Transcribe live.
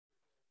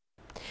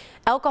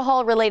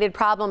Alcohol-related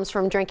problems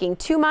from drinking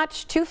too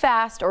much, too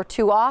fast, or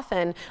too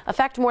often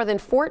affect more than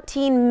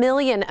 14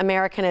 million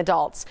American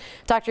adults.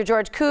 Dr.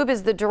 George Koob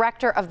is the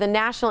director of the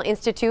National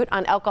Institute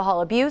on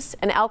Alcohol Abuse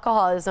and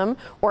Alcoholism,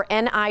 or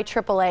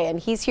NIAAA, and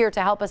he's here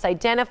to help us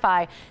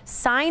identify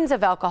signs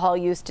of alcohol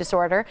use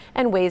disorder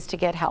and ways to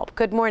get help.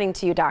 Good morning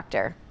to you,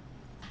 Doctor.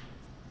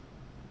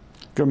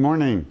 Good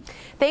morning.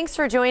 Thanks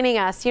for joining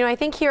us. You know, I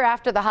think here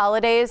after the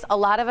holidays, a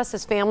lot of us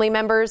as family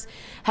members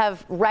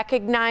have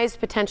recognized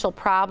potential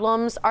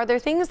problems. Are there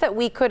things that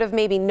we could have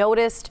maybe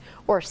noticed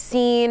or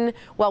seen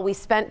while we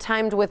spent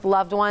time with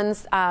loved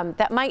ones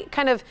that might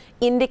kind of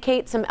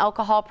indicate some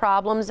alcohol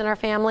problems in our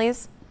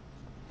families?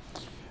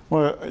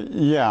 Well,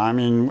 yeah, I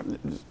mean,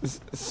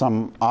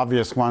 some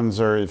obvious ones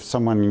are if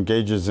someone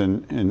engages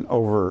in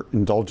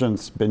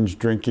overindulgence, binge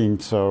drinking,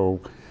 so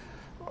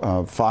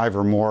 5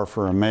 or more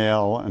for a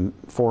male and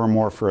 4 or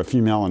more for a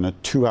female in a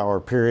 2-hour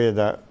period.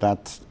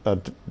 That's a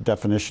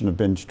definition of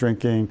binge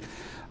drinking.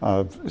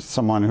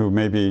 Someone who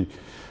maybe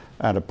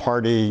at a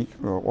party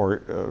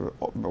or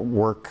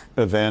work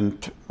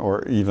event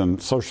or even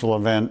social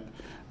event,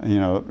 you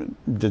know,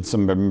 did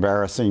some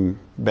embarrassing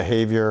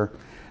behavior.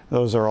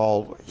 Those are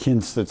all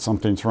hints that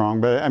something's wrong.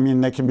 But I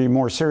mean, they can be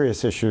more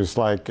serious issues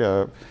like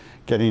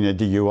getting a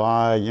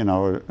DUI, you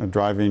know,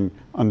 driving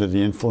under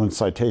the influence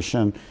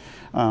citation.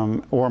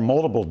 Or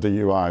multiple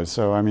DUIs.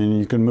 So, I mean,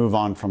 you can move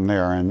on from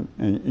there. And,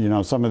 you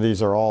know, some of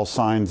these are all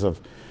signs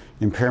of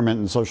impairment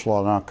in social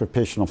and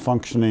occupational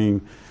functioning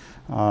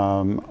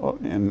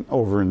and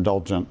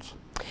overindulgence.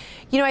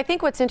 You know, I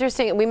think what's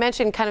interesting, we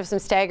mentioned kind of some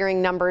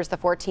staggering numbers, the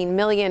 14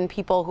 million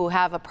people who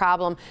have a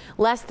problem.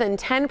 Less than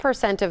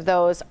 10% of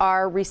those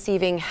are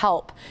receiving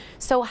help.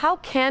 So how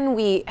can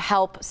we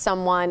help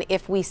someone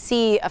if we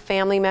see a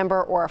family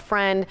member or a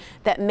friend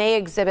that may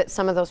exhibit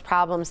some of those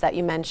problems that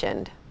you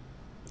mentioned?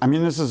 I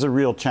mean, this is a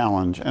real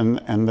challenge,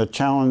 and the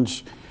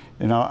challenge,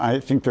 you know, I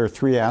think there are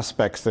 3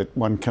 aspects that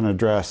one can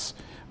address.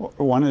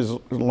 One is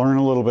learn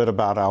a little bit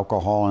about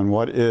alcohol and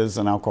what is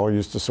an alcohol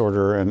use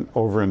disorder and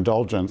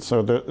overindulgence.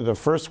 So the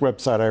first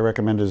website I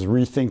recommend is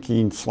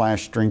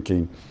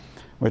Rethinking/Drinking,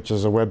 which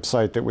is a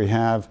website that we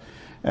have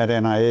at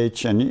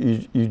NIH,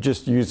 and you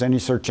just use any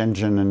search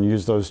engine and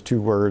use those 2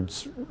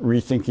 words,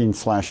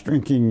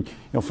 Rethinking/Drinking.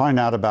 You'll find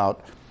out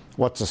about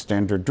what's a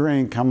standard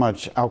drink, how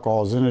much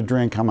alcohol is in a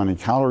drink, how many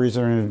calories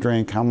are in a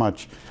drink, how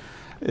much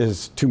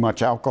is too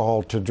much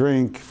alcohol to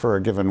drink for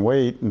a given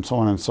weight, and so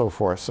on and so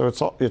forth. So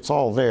it's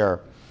all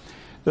there.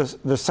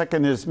 The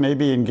second is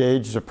maybe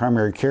engage a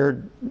primary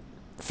care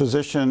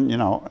physician, you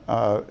know,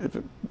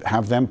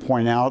 have them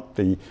point out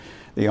the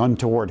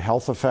untoward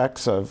health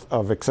effects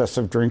of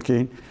excessive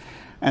drinking.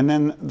 And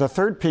then the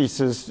third piece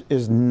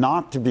is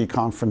not to be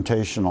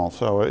confrontational.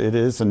 So it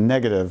is a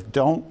negative.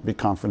 Don't be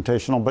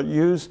confrontational, but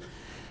use,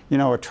 you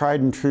know, a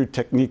tried and true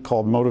technique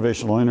called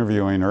motivational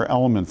interviewing, or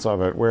elements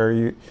of it, where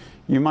you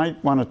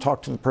might want to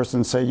talk to the person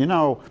and say, you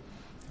know,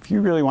 if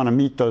you really want to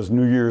meet those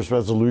New Year's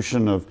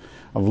resolution of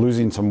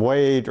losing some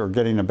weight or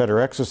getting a better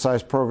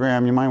exercise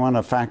program, you might want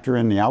to factor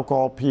in the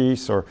alcohol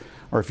piece, or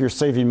if you're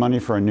saving money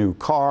for a new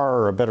car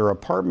or a better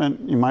apartment,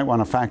 you might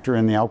want to factor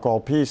in the alcohol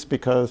piece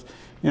because,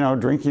 you know,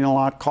 drinking a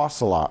lot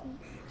costs a lot.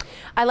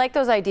 I like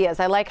those ideas.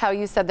 I like how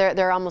you said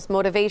they're almost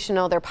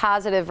motivational, they're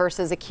positive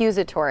versus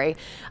accusatory.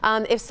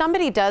 If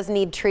somebody does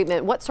need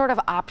treatment, what sort of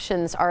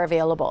options are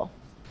available?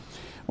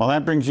 Well,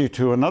 that brings you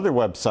to another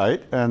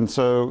website, and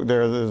so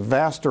there's a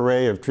vast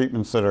array of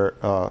treatments that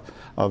are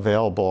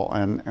available,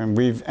 and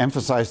we've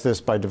emphasized this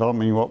by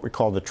developing what we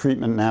call the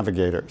treatment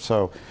navigator.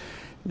 So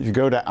you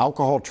go to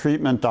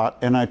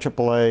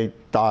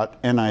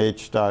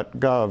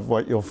alcoholtreatment.niaaa.nih.gov,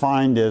 what you'll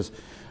find is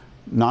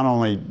not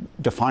only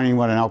defining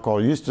what an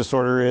alcohol use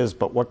disorder is,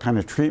 but what kind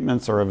of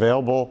treatments are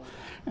available.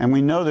 And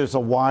we know there's a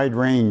wide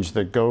range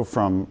that go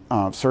from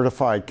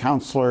certified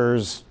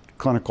counselors,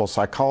 clinical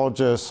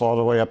psychologists, all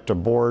the way up to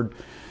board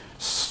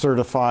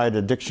certified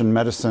addiction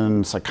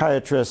medicine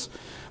psychiatrists.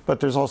 But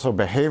there's also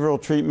behavioral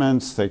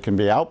treatments. They can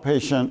be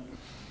outpatient,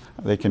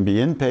 they can be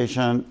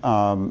inpatient,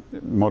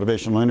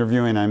 motivational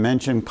interviewing, I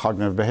mentioned,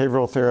 cognitive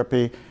behavioral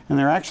therapy, and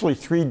there are actually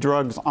 3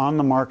 drugs on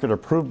the market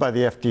approved by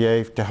the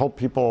FDA to help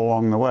people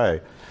along the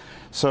way.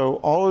 So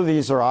all of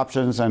these are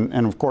options,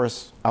 and of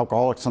course,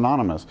 Alcoholics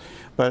Anonymous.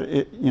 But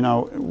you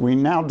know, we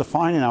now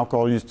define an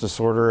alcohol use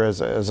disorder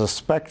as a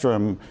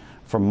spectrum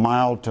from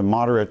mild to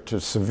moderate to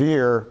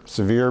severe,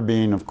 severe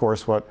being, of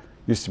course, what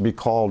used to be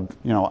called,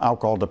 you know,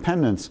 alcohol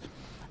dependence.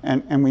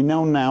 And we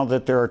know now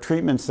that there are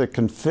treatments that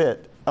can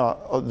fit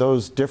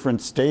those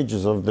different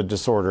stages of the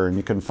disorder, and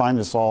you can find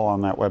this all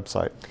on that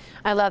website.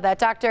 I love that,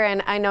 Doctor,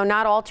 and I know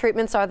not all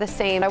treatments are the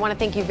same. I want to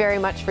thank you very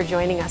much for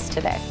joining us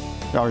today.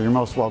 Oh, you're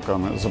most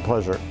welcome. It was a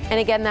pleasure. And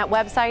again, that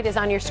website is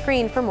on your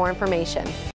screen for more information.